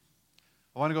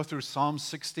I want to go through Psalm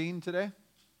 16 today.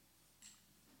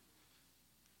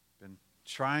 Been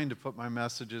trying to put my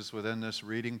messages within this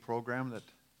reading program that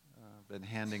I've been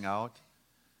handing out.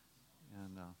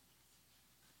 And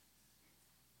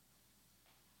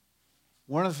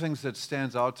one of the things that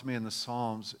stands out to me in the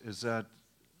Psalms is that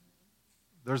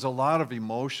there's a lot of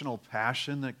emotional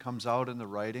passion that comes out in the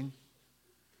writing.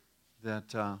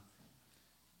 That,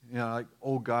 like,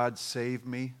 oh God, save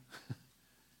me.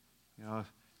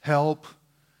 Help.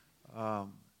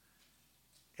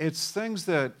 It's things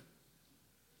that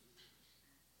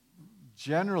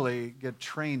generally get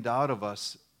trained out of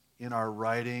us in our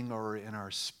writing or in our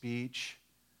speech.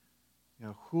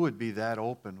 Who would be that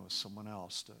open with someone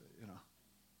else to,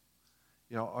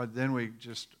 or then we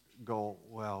just go,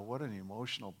 well, what an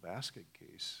emotional basket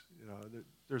case.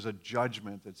 There's a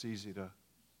judgment that's easy to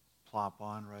plop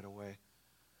on right away.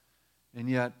 And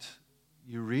yet,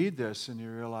 you read this and you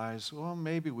realize, well,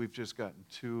 maybe we've just gotten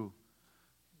too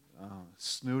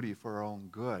snooty for our own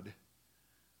good.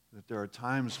 That there are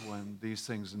times when these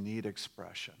things need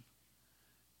expression.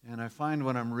 And I find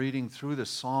when I'm reading through the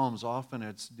Psalms, often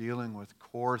it's dealing with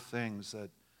core things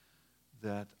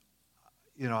that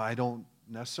I don't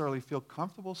necessarily feel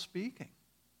comfortable speaking.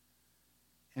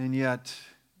 And yet,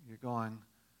 you're going,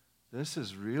 this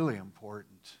is really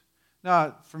important.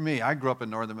 Now, for me, I grew up in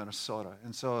northern Minnesota,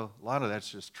 and so a lot of that's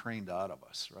just trained out of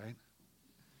us, right?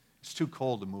 It's too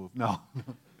cold to move. No.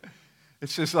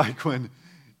 It's just like when,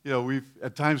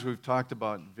 at times we've talked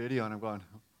about video, and I'm going,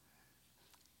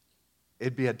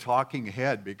 it'd be a talking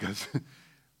head, because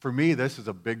for me, this is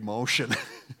a big motion.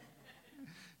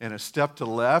 And a step to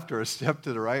the left or a step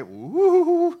to the right,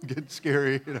 woo, gets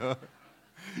scary,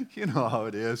 You know how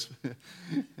it is.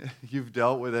 You've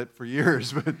dealt with it for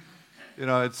years, but,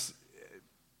 it's...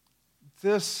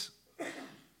 This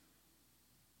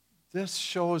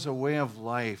shows a way of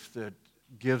life that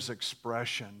gives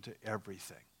expression to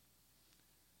everything.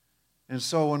 And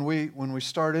so when we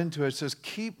start into it, it says,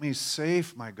 keep me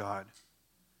safe, my God,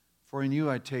 for in you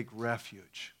I take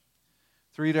refuge.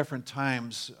 3 different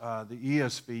times the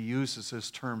ESV uses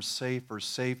this term safe or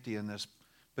safety in this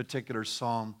particular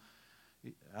psalm.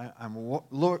 I'm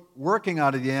working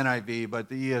out of the NIV, but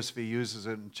the ESV uses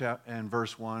it in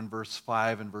verse 1, verse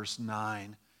 5, and verse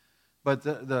 9. But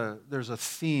there's a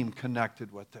theme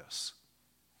connected with this.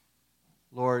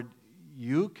 Lord,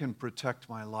 you can protect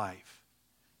my life.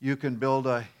 You can build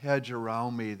a hedge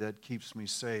around me that keeps me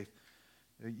safe.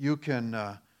 You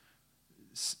can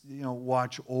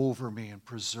watch over me and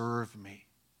preserve me.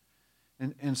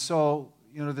 And so,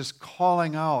 this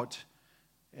calling out.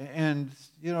 And,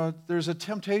 there's a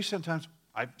temptation sometimes,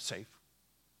 I'm safe.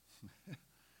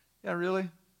 Yeah, really?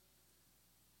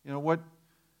 What?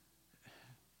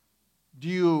 Do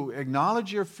you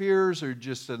acknowledge your fears or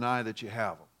just deny that you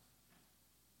have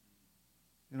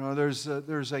them?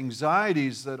 There's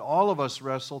anxieties that all of us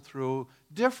wrestle through,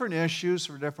 different issues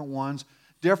for different ones,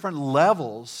 different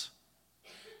levels.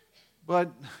 But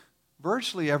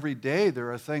virtually every day there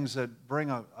are things that bring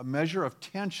a measure of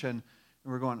tension.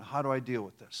 And we're going, how do I deal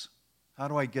with this? How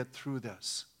do I get through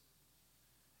this?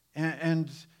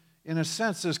 And in a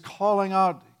sense, this calling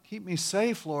out, keep me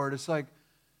safe, Lord. It's like,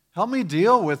 help me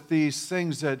deal with these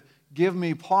things that give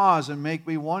me pause and make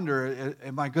me wonder,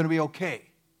 am I going to be okay?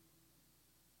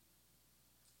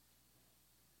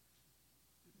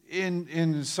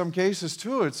 In some cases,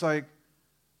 too, it's like,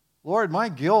 Lord, my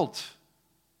guilt,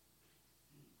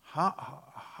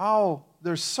 how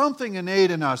there's something innate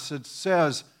in us that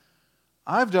says,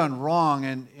 I've done wrong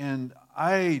and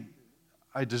I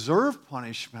deserve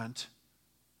punishment.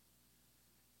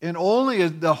 And only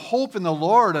the hope in the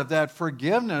Lord of that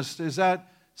forgiveness is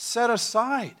that set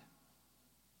aside.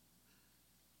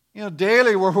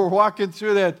 Daily we're walking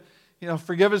through that,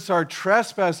 forgive us our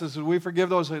trespasses as we forgive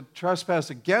those that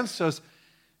trespass against us.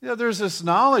 There's this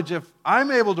knowledge, if I'm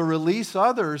able to release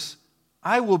others,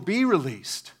 I will be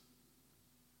released.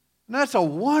 And that's a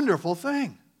wonderful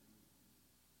thing.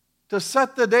 To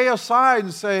set the day aside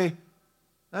and say,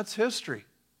 that's history.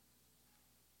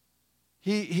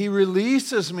 He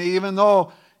releases me even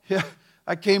though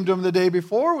I came to him the day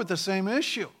before with the same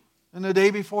issue and the day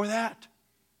before that.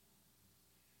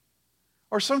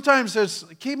 Or sometimes it's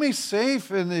keep me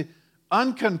safe in the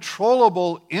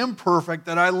uncontrollable imperfect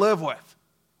that I live with.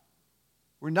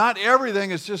 Where not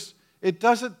everything is just, it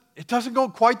doesn't go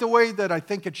quite the way that I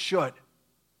think it should.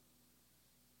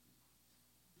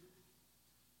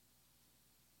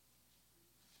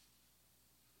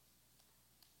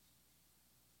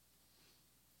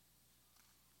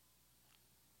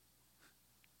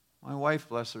 My wife,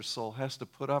 bless her soul, has to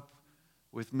put up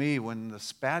with me when the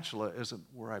spatula isn't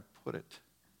where I put it.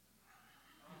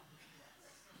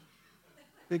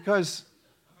 Because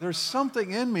there's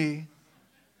something in me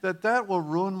that will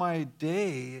ruin my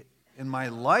day and my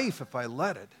life if I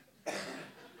let it.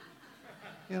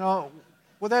 Well,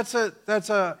 that's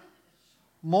a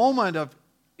moment of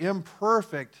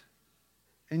imperfect,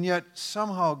 and yet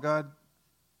somehow God,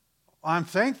 I'm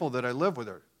thankful that I live with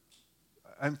her.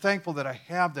 I'm thankful that I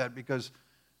have that because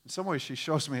in some ways she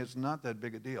shows me it's not that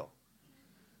big a deal.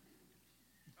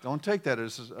 Don't take that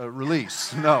as a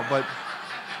release. No, but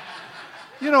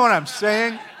you know what I'm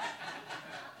saying?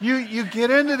 You get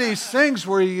into these things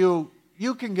where you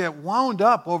can get wound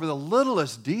up over the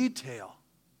littlest detail.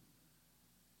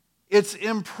 It's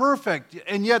imperfect,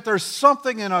 and yet there's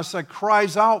something in us that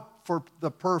cries out for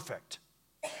the perfect.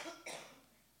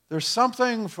 There's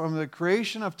something from the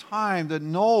creation of time that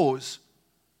knows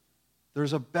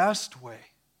there's a best way.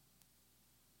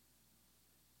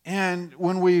 And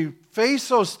when we face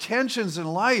those tensions in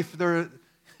life,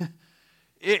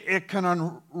 it can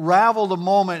unravel the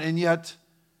moment, and yet,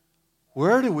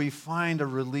 where do we find a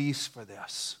release for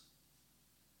this?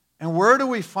 And where do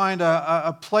we find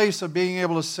a place of being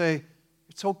able to say,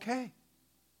 it's okay?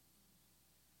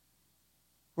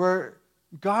 Where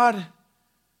God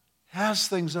has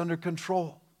things under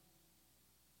control.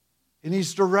 And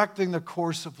He's directing the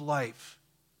course of life.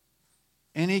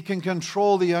 And He can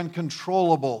control the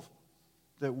uncontrollable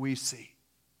that we see.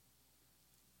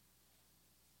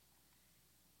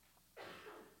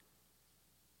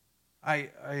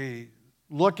 I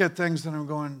look at things and I'm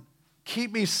going,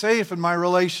 keep me safe in my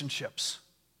relationships.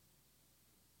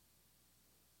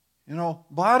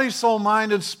 Body, soul,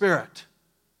 mind, and spirit.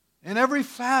 In every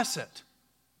facet.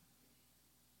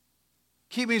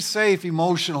 Keep me safe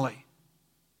emotionally.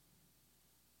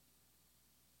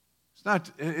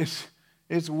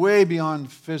 It's way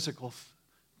beyond physical.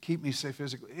 Keep me safe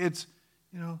physically. It's,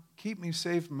 keep me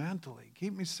safe mentally.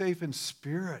 Keep me safe in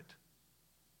spirit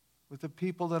with the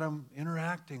people that I'm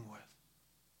interacting with.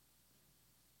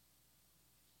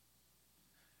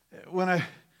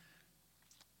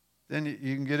 Then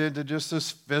you can get into just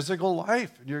this physical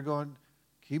life, and you're going,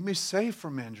 keep me safe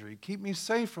from injury. Keep me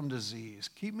safe from disease.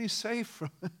 Keep me safe from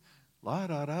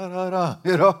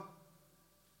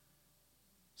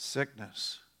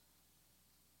sickness.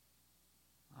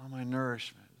 All my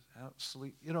nourishment,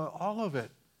 sleep, all of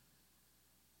it.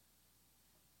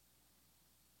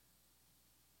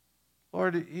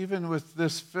 Lord, even with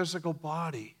this physical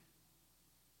body,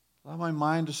 allow my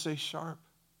mind to stay sharp.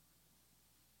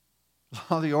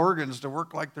 Allow the organs to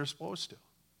work like they're supposed to.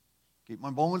 Keep my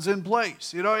bones in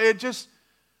place.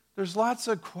 There's lots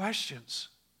of questions.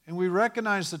 And we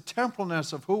recognize the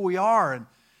temporalness of who we are. And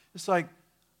it's like,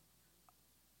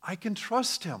 I can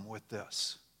trust Him with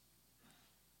this.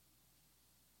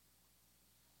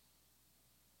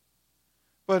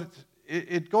 But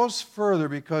it goes further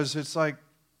because it's like,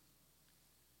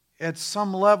 at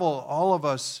some level, all of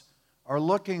us are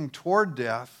looking toward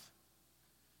death,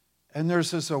 and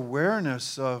there's this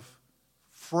awareness of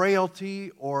frailty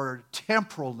or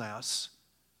temporalness,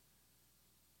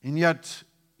 and yet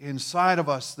inside of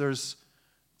us there's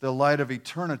the light of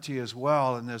eternity as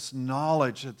well, and this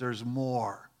knowledge that there's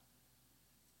more.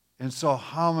 And so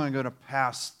how am I going to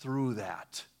pass through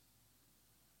that?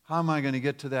 How am I going to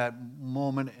get to that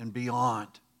moment and beyond?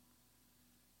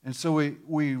 And so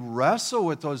we wrestle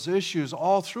with those issues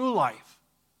all through life.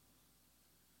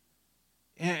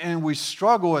 And we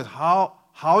struggle with how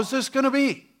is this going to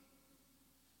be?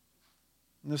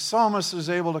 And the psalmist is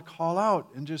able to call out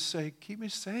and just say, keep me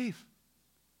safe.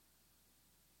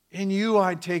 In you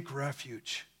I take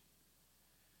refuge.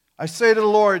 I say to the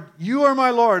Lord, you are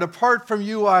my Lord. Apart from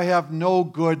you I have no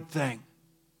good thing.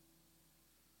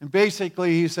 And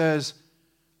basically he says,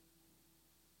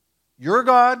 you're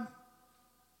God,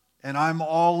 and I'm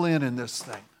all in this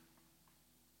thing.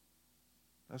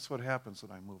 That's what happens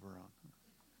when I move around.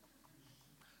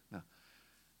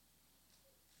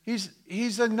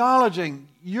 He's acknowledging,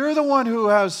 you're the one who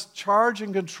has charge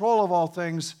and control of all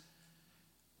things.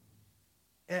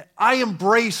 I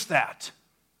embrace that.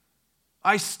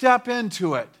 I step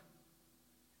into it.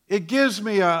 It gives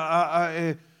me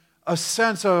a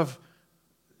sense of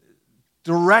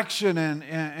direction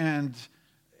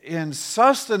and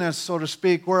sustenance, so to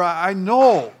speak, where I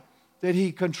know that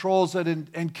He controls it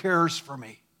and cares for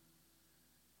me.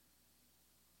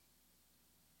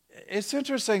 It's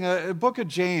interesting, the book of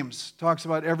James talks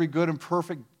about every good and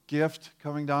perfect gift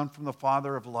coming down from the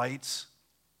Father of lights.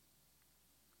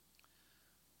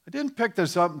 I didn't pick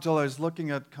this up until I was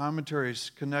looking at commentaries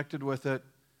connected with it.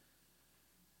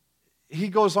 He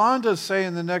goes on to say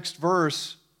in the next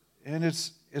verse, and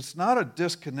it's not a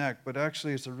disconnect, but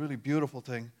actually it's a really beautiful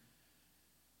thing.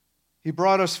 He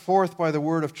brought us forth by the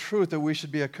word of truth that we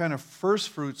should be a kind of first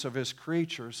fruits of His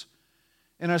creatures.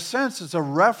 In a sense, it's a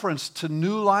reference to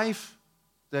new life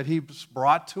that He's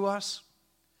brought to us.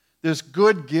 This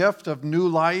good gift of new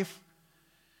life.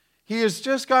 He has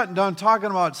just gotten done talking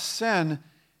about sin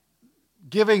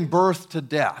giving birth to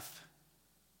death.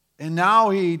 And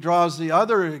now He draws the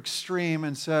other extreme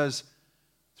and says,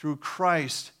 through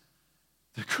Christ,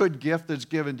 the good gift that's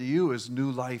given to you is new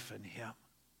life in Him.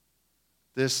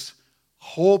 This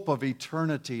hope of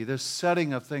eternity, this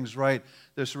setting of things right,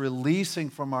 this releasing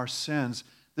from our sins,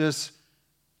 this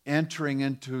entering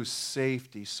into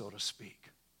safety, so to speak.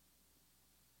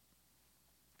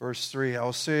 Verse 3, I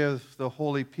will say of the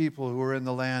holy people who are in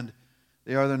the land,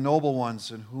 they are the noble ones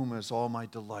in whom is all my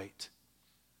delight.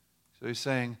 So He's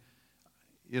saying,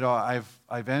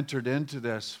 I've entered into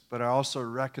this, but I also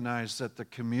recognize that the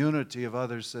community of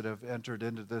others that have entered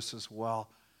into this as well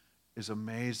is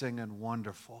amazing and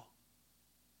wonderful.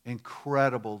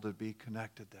 Incredible to be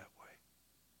connected that way.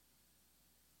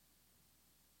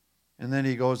 And then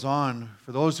he goes on,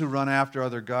 for those who run after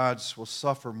other gods will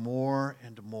suffer more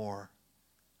and more.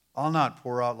 I'll not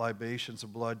pour out libations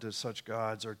of blood to such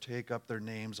gods or take up their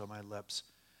names on my lips.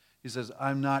 He says,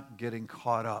 I'm not getting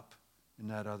caught up in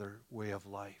that other way of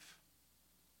life.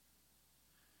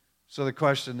 So the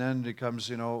question then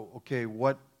becomes, okay,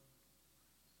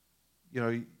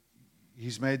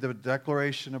 He's made the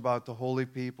declaration about the holy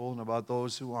people and about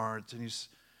those who aren't, and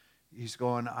he's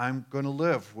going, I'm going to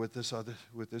live with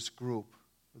this group,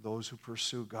 those who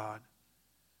pursue God.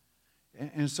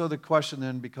 And so the question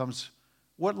then becomes,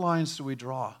 what lines do we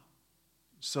draw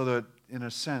so that, in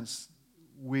a sense,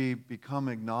 we become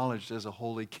acknowledged as a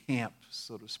holy camp,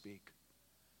 so to speak?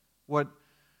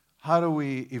 How do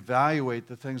we evaluate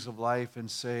the things of life and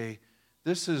say,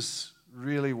 this is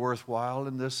really worthwhile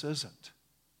and this isn't?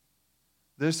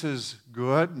 This is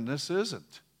good and this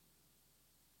isn't.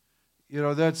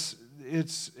 It's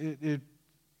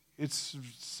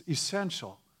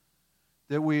essential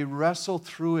that we wrestle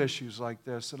through issues like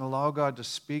this and allow God to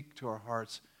speak to our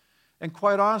hearts. And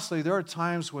quite honestly, there are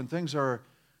times when things are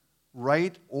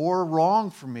right or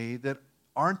wrong for me that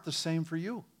aren't the same for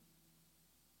you.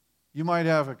 You might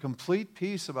have a complete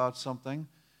peace about something,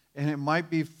 and it might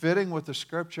be fitting with the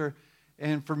Scripture,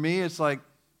 and for me it's like,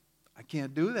 I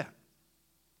can't do that.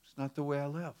 It's not the way I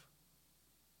live.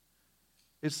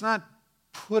 It's not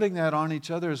putting that on each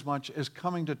other as much as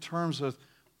coming to terms with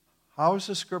how has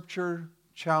the Scripture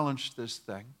challenged this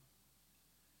thing?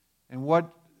 And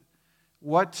what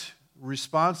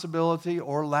responsibility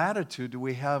or latitude do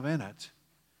we have in it?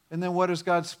 And then what has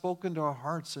God spoken to our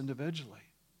hearts individually?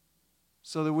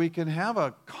 So that we can have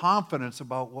a confidence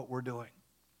about what we're doing.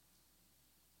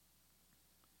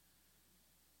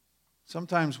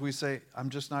 Sometimes we say, I'm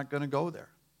just not going to go there.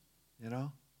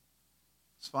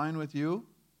 It's fine with you.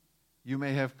 You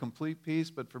may have complete peace,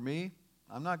 but for me,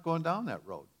 I'm not going down that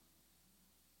road.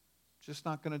 Just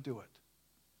not going to do it.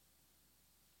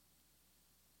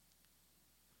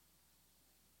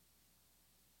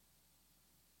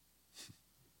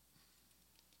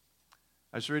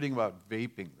 I was reading about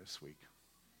vaping this week.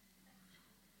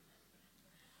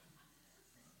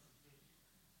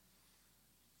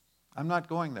 I'm not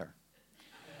going there.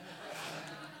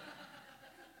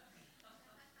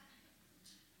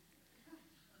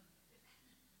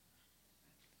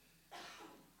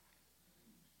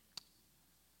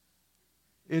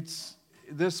 It's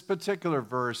this particular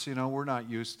verse, we're not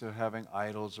used to having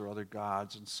idols or other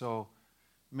gods, and so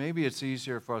maybe it's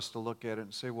easier for us to look at it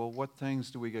and say, well, what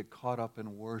things do we get caught up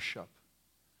in worship?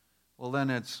 Well,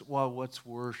 then what's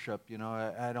worship?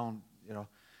 I don't,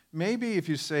 maybe if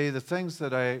you say the things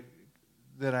that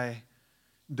I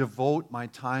devote my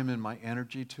time and my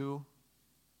energy to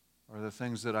are the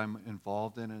things that I'm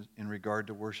involved in regard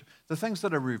to worship. The things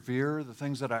that I revere, the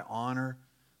things that I honor,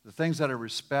 the things that I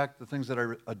respect, the things that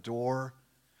I adore.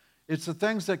 It's the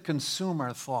things that consume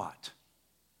our thought.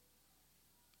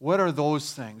 What are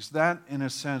those things? That, in a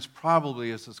sense, probably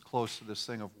is as close to this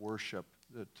thing of worship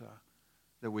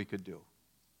that we could do.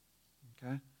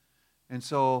 Okay? And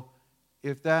so,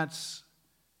 if that's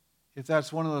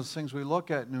one of those things we look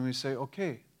at and we say,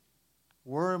 okay,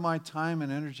 where are my time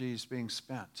and energies being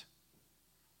spent?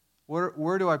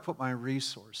 Where do I put my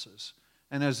resources?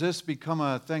 And has this become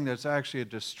a thing that's actually a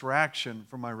distraction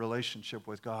from my relationship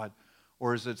with God?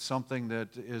 Or is it something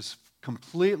that is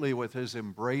completely with His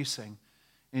embracing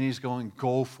and He's going,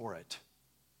 go for it?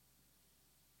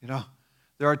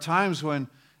 There are times when,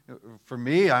 for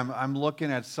me, I'm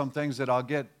looking at some things that I'll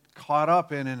get caught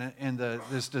up in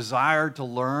this desire to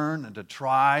learn and to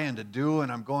try and to do,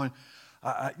 and I'm going,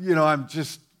 I'm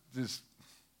just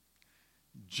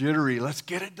jittery. Let's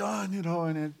get it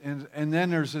done, and then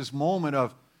there's this moment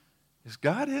of, is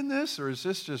God in this, or is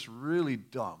this just really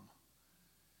dumb?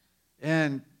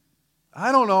 And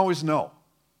I don't always know.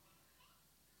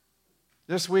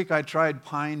 This week I tried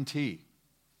pine tea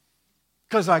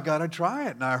because I got to try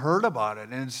it, and I heard about it,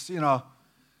 and it's,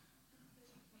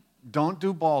 don't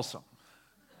do balsam.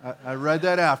 I read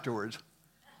that afterwards.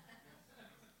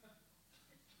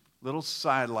 Little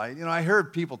sidelight. I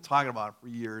heard people talking about it for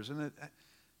years, and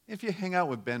if you hang out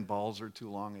with Ben Balzer too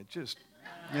long, it just,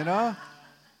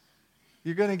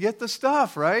 you're going to get the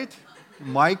stuff, right?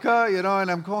 Micah, and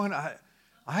I'm going, I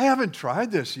haven't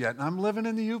tried this yet, and I'm living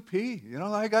in the UP.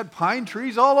 I got pine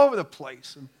trees all over the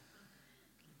place. And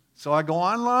so I go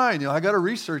online. I got to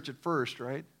research it first,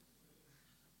 right?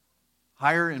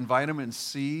 Higher in vitamin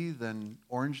C than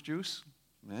orange juice?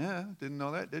 Yeah, didn't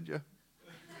know that, did you?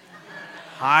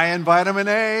 High in vitamin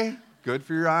A, good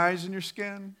for your eyes and your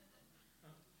skin.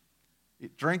 You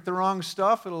drink the wrong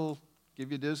stuff, it'll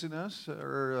give you dizziness,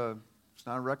 or it's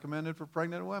not recommended for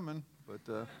pregnant women,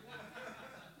 but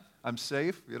I'm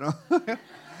safe,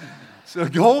 So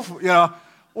go for,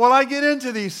 well, I get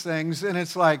into these things, and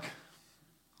it's like,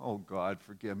 oh, God,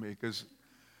 forgive me, because,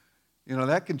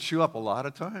 that can chew up a lot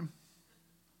of time.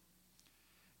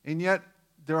 And yet,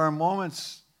 there are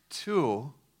moments,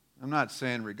 too, I'm not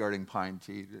saying regarding pine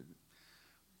tea,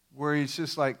 where he's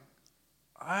just like,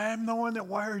 I'm the one that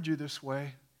wired you this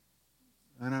way,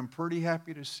 and I'm pretty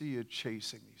happy to see you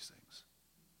chasing these things.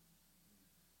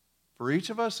 For each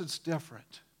of us, it's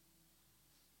different.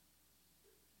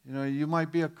 You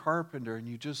might be a carpenter, and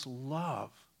you just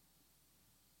love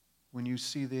when you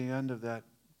see the end of that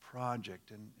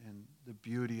project and the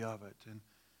beauty of it.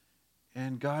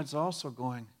 And God's also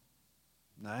going,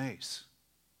 nice.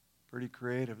 Pretty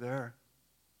creative there.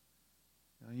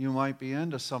 You might be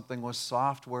into something with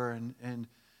software, and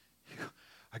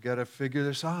I got to figure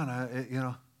this out. I've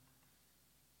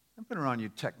been around you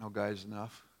techno guys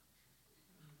enough.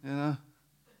 If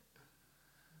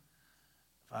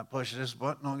I push this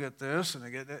button, I'll get this, and I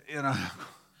get that.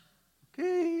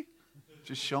 Okay,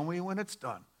 just show me when it's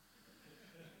done.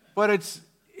 But it's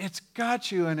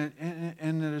got you, and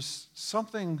there's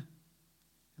something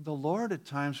in the Lord at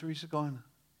times where He's going,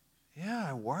 yeah,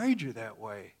 I wired you that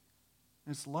way.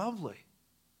 It's lovely.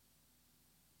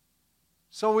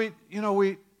 So we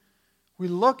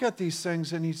look at these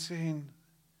things, and He's saying,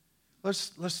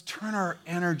 let's turn our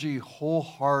energy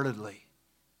wholeheartedly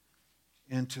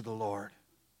into the Lord.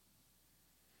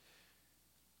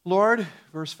 Lord,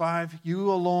 verse 5, you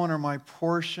alone are my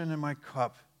portion and my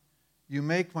cup. You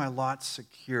make my lot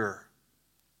secure.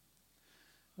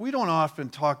 We don't often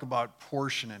talk about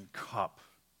portion and cup.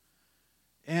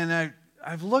 And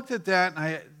I've looked at that,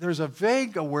 and there's a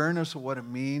vague awareness of what it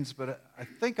means, but I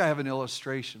think I have an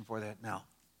illustration for that now.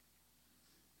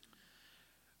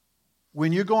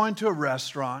 When you go into a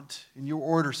restaurant and you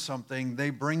order something, they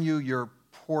bring you your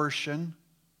portion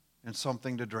and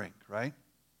something to drink, right?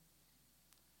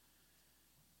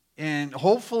 And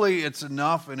hopefully it's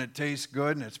enough and it tastes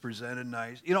good and it's presented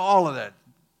nice. All of that.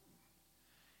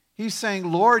 He's saying,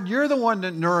 Lord, you're the one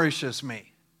that nourishes me.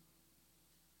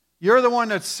 You're the one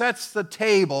that sets the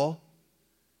table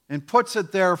and puts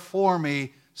it there for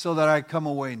me so that I come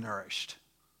away nourished,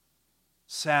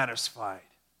 satisfied,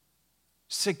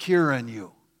 secure in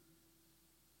you.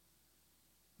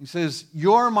 He says,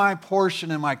 you're my portion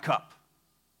and my cup.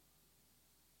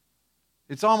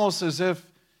 It's almost as if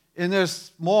in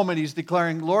this moment he's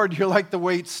declaring, Lord, you're like the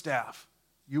waitstaff.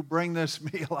 You bring this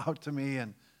meal out to me,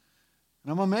 and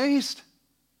I'm amazed.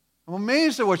 I'm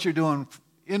amazed at what you're doing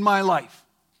in my life.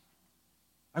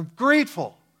 I'm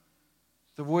grateful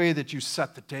the way that you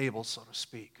set the table, so to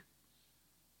speak.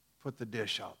 Put the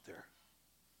dish out there.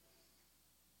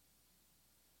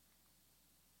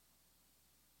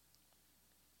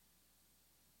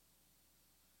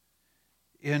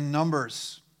 In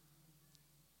Numbers,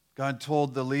 God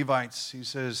told the Levites, He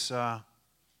says,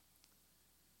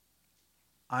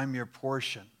 I'm your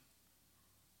portion.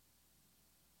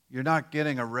 You're not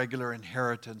getting a regular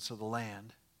inheritance of the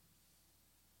land.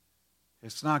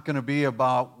 It's not going to be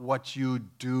about what you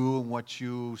do and what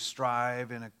you strive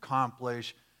and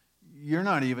accomplish. You're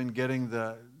not even getting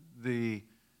the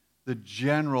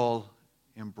general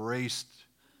embraced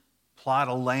plot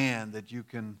of land that you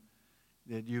can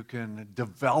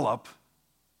develop.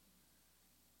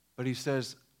 But He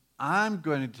says, I'm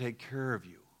going to take care of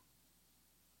you.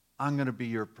 I'm going to be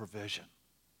your provision.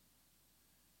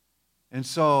 And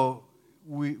so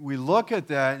we look at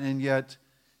that, and yet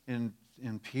in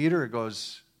Peter it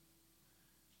goes,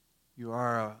 you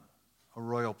are a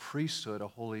royal priesthood, a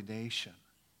holy nation,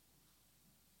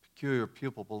 peculiar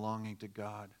people belonging to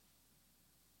God.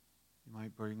 You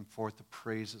might bring forth the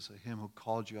praises of Him who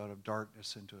called you out of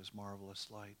darkness into His marvelous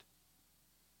light.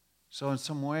 So in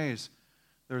some ways,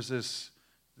 there's this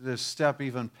step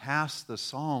even past the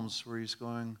Psalms where he's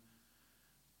going,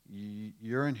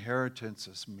 your inheritance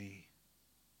is me.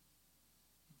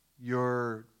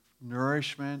 Your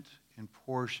nourishment and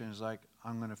portion is like,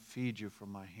 I'm going to feed you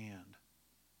from my hand.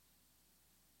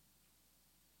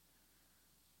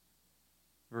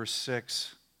 Verse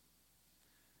 6.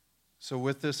 So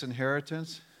with this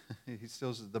inheritance, he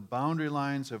still says, the boundary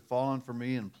lines have fallen for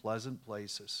me in pleasant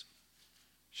places.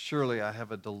 Surely I have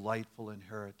a delightful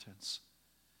inheritance.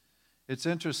 It's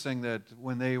interesting that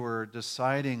when they were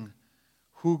deciding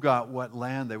who got what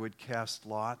land, they would cast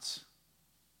lots.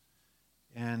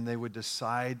 And they would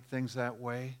decide things that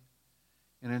way.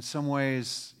 And in some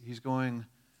ways, he's going,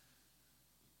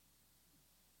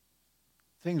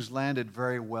 things landed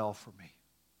very well for me.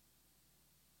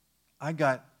 I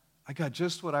got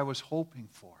just what I was hoping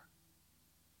for.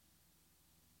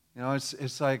 You know,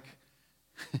 it's like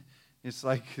it's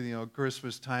like, you know,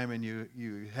 Christmas time and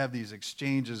you have these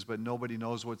exchanges, but nobody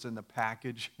knows what's in the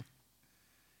package.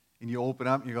 And you open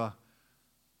up and you go,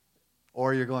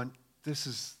 or you're going, this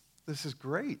is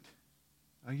great.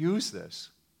 I use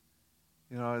this.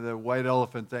 You know, the white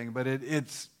elephant thing, but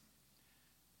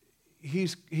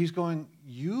he's going,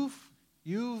 you've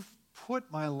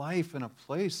put my life in a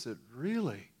place that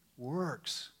really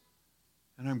works.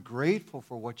 And I'm grateful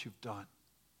for what you've done.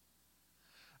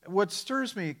 What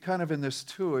stirs me kind of in this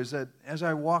too is that as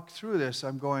I walk through this,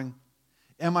 I'm going,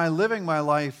 am I living my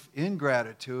life in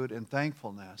gratitude and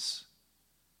thankfulness?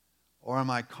 Or am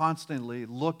I constantly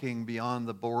looking beyond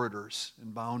the borders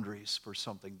and boundaries for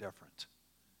something different?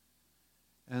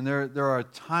 And there are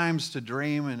times to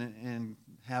dream and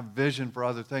have vision for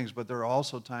other things, but there are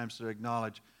also times to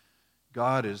acknowledge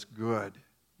God is good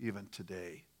even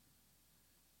today.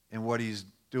 And what He's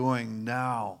doing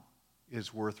now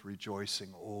is worth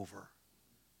rejoicing over.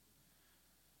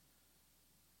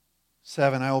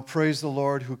 7, I will praise the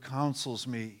Lord who counsels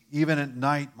me. Even at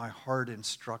night my heart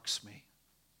instructs me.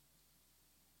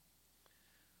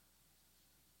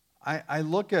 I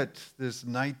look at this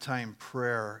nighttime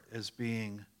prayer as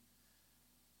being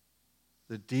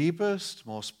the deepest,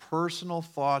 most personal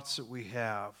thoughts that we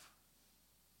have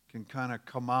can kind of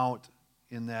come out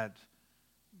in that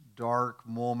dark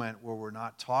moment where we're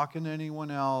not talking to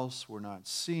anyone else, we're not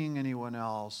seeing anyone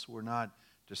else, we're not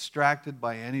distracted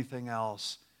by anything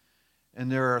else.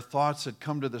 And there are thoughts that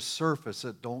come to the surface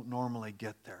that don't normally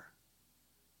get there.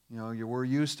 You know, we're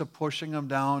used to pushing them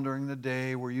down during the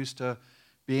day, we're used to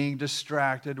being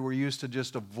distracted, we're used to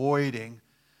just avoiding.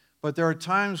 But there are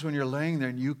times when you're laying there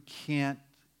and you can't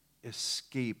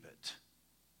escape it.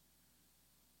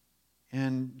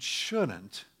 And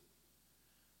shouldn't.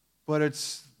 But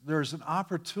there's an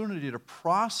opportunity to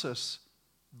process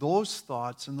those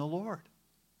thoughts in the Lord.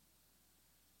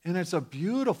 And it's a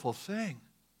beautiful thing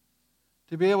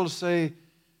to be able to say,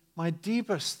 my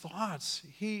deepest thoughts,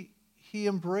 He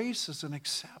embraces and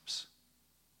accepts.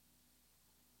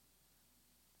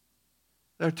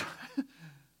 There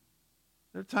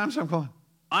are times I'm going,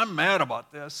 I'm mad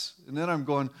about this. And then I'm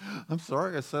going, I'm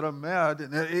sorry, I said I'm mad.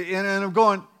 And I'm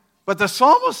going, but the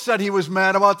psalmist said he was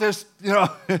mad about this, you know.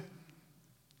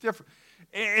 Different.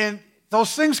 And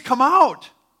those things come out.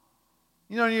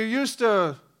 You know, you're used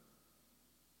to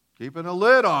keeping a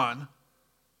lid on.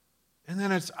 And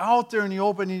then it's out there and you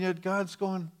open and yet God's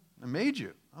going, I made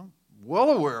you. I'm well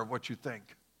aware of what you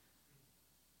think.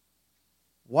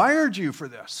 Wired you for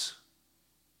this.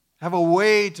 Have a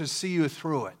way to see you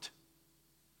through it.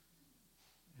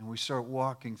 And we start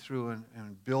walking through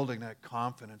and building that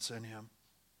confidence in Him.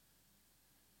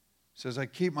 He says, I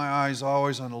keep my eyes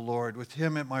always on the Lord. With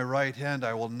Him at my right hand,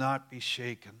 I will not be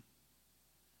shaken.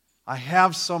 I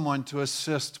have someone to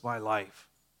assist my life.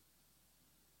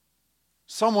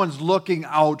 Someone's looking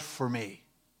out for me.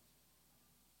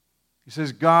 He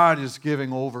says, God is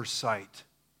giving oversight.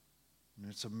 And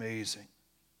it's amazing.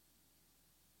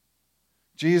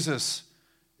 Jesus,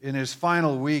 in His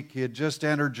final week, He had just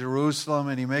entered Jerusalem,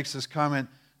 and He makes this comment,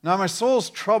 now my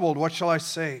soul's troubled, what shall I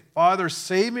say? Father,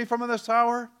 save me from this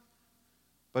hour?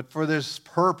 But for this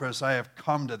purpose I have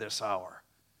come to this hour.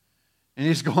 And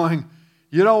He's going,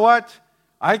 you know what?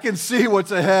 I can see what's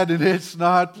ahead, and it's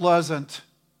not pleasant.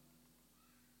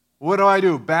 What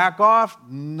do? Back off?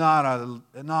 Not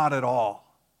at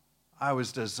all. I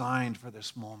was designed for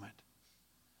this moment.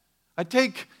 I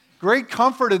take great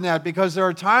comfort in that because there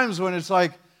are times when it's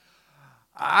like,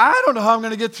 I don't know how I'm going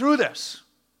to get through this.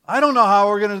 I don't know how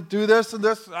we're going to do this and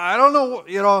this. I don't know,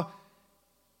 you know.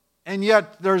 And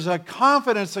yet there's a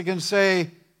confidence that can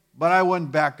say, but I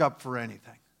wouldn't back up for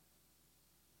anything.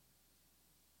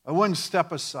 I wouldn't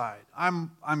step aside.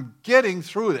 I'm getting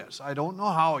through this. I don't know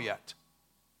how yet.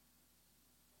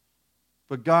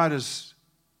 But God's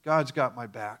got my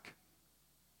back.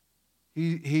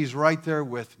 He's right there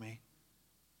with me.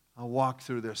 I'll walk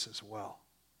through this as well.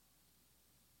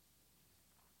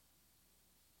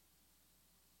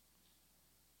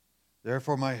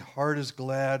 Therefore my heart is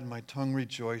glad and my tongue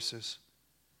rejoices.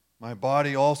 My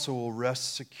body also will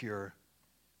rest secure,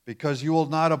 because you will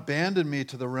not abandon me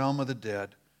to the realm of the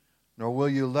dead, nor will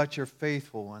you let your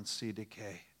faithful one see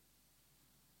decay.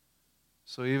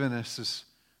 So even this is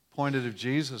pointed of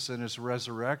Jesus and his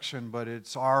resurrection, but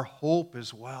it's our hope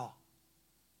as well.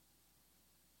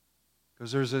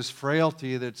 Because there's this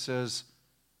frailty that says,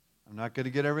 I'm not going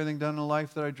to get everything done in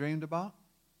life that I dreamed about.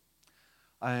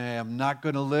 I am not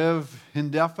going to live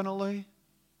indefinitely.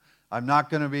 I'm not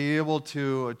going to be able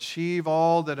to achieve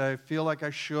all that I feel like I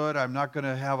should. I'm not going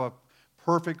to have a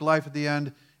perfect life at the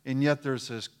end. And yet there's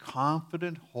this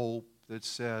confident hope that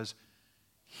says,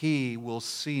 He will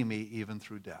see me even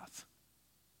through death.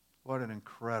 What an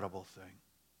incredible thing.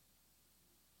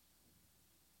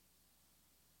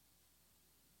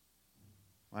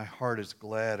 My heart is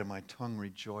glad and my tongue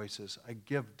rejoices. I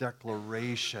give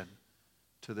declaration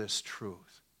to this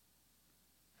truth.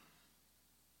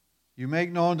 You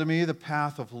make known to me the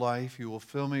path of life. You will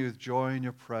fill me with joy in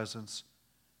your presence,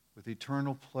 with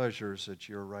eternal pleasures at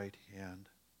your right hand.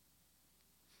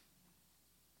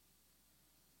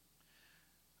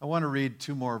 I want to read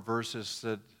two more verses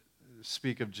that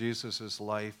speak of Jesus'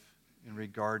 life in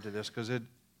regard to this, because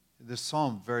this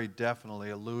psalm very definitely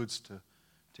alludes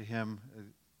to him.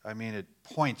 It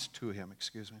points to him,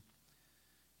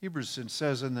 Hebrews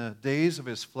says, in the days of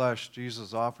his flesh,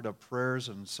 Jesus offered up prayers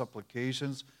and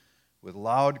supplications with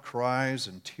loud cries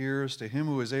and tears to him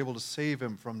who was able to save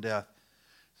him from death.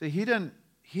 See, he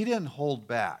didn't hold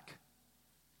back.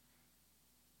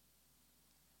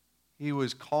 He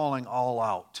was calling all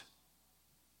out.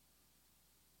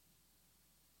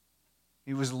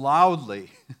 He was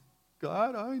loudly,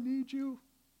 God, I need you.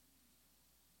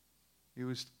 He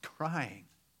was crying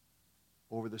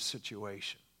over the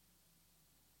situation.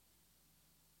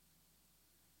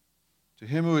 To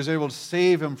him who was able to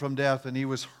save him from death, and he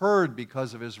was heard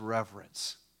because of his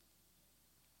reverence.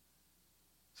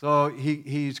 So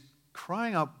he's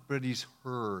crying out, but he's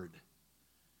heard.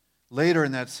 Later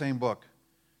in that same book,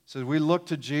 it says, we look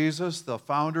to Jesus, the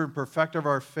founder and perfecter of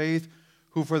our faith,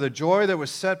 who for the joy that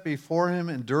was set before him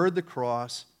endured the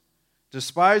cross,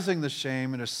 despising the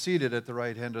shame, and is seated at the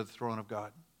right hand of the throne of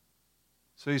God.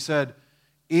 So he said,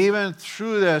 even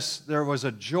through this, there was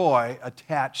a joy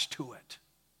attached to it.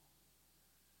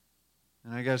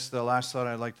 And I guess the last thought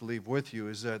I'd like to leave with you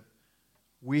is that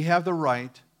we have the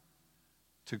right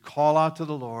to call out to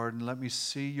the Lord and let me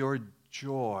see your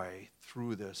joy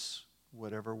through this,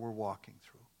 whatever we're walking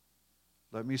through.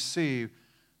 Let me see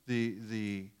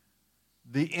the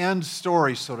end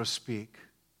story, so to speak,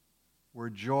 where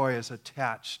joy is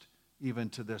attached even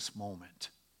to this moment.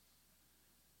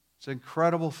 It's an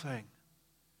incredible thing.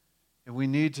 And we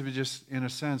need to just, in a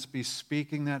sense, be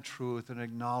speaking that truth and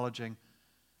acknowledging,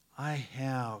 I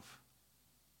have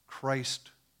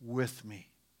Christ with me.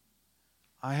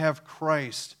 I have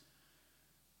Christ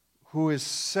who has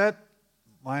set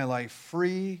my life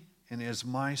free and is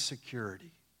my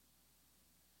security.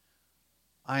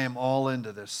 I am all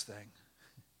into this thing,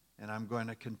 and I'm going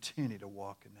to continue to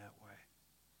walk in that way.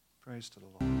 Praise to the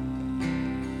Lord.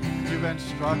 If you've been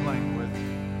struggling with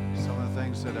some of the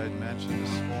things that I'd mentioned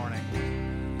this morning,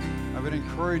 I would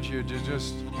encourage you to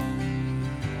just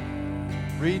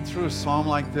read through a psalm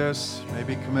like this,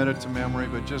 maybe commit it to memory,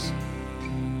 but just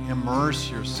immerse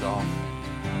yourself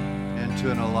into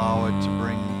and allow it to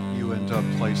bring you into a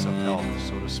place of health,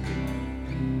 so to speak,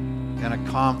 and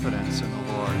a confidence in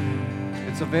the Lord.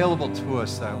 It's available to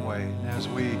us that way. And as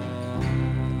we,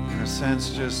 in a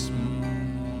sense, just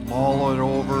mull it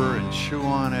over and chew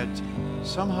on it,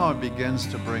 somehow it begins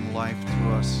to bring life to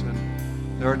us.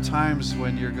 And there are times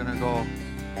when you're going to go,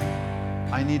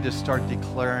 I need to start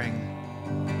declaring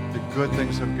the good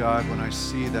things of God when I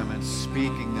see them and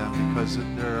speaking them, because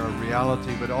they're a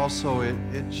reality, but also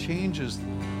it changes.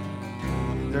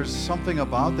 There's something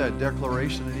about that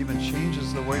declaration that even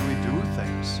changes the way we do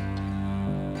things.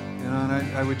 You know,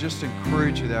 and I would just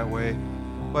encourage you that way.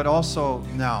 But also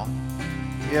now,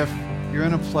 if you're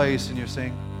in a place and you're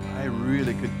saying, I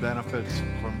really could benefit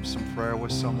from some prayer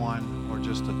with someone, or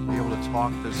just to be able to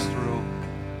talk this through,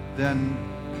 then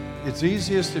it's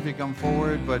easiest if you come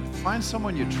forward, but find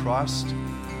someone you trust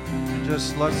and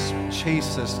just let's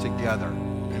chase this together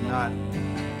and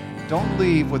don't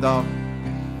leave without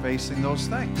facing those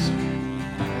things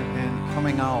and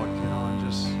coming out, and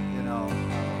just,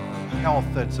 health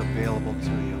that's available to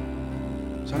you.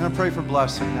 So I'm going to pray for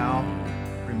blessing now.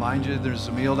 Remind you there's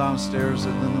a meal downstairs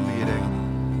and then the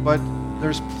meeting. But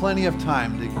there's plenty of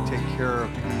time to take care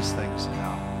of these things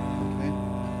now.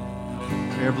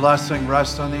 Okay? May your blessing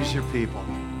rest on these your people.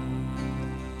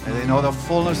 May they know the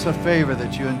fullness of favor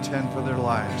that you intend for their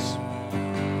lives.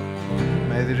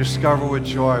 May they discover with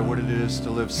joy what it is to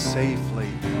live safely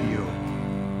in you.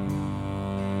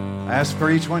 I ask for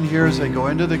each one here as they go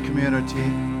into the community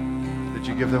that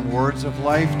you give them words of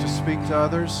life to speak to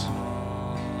others.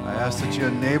 I ask that you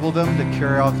enable them to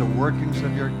carry out the workings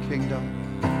of your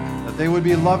kingdom, that they would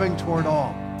be loving toward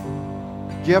all.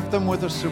 Gift them with a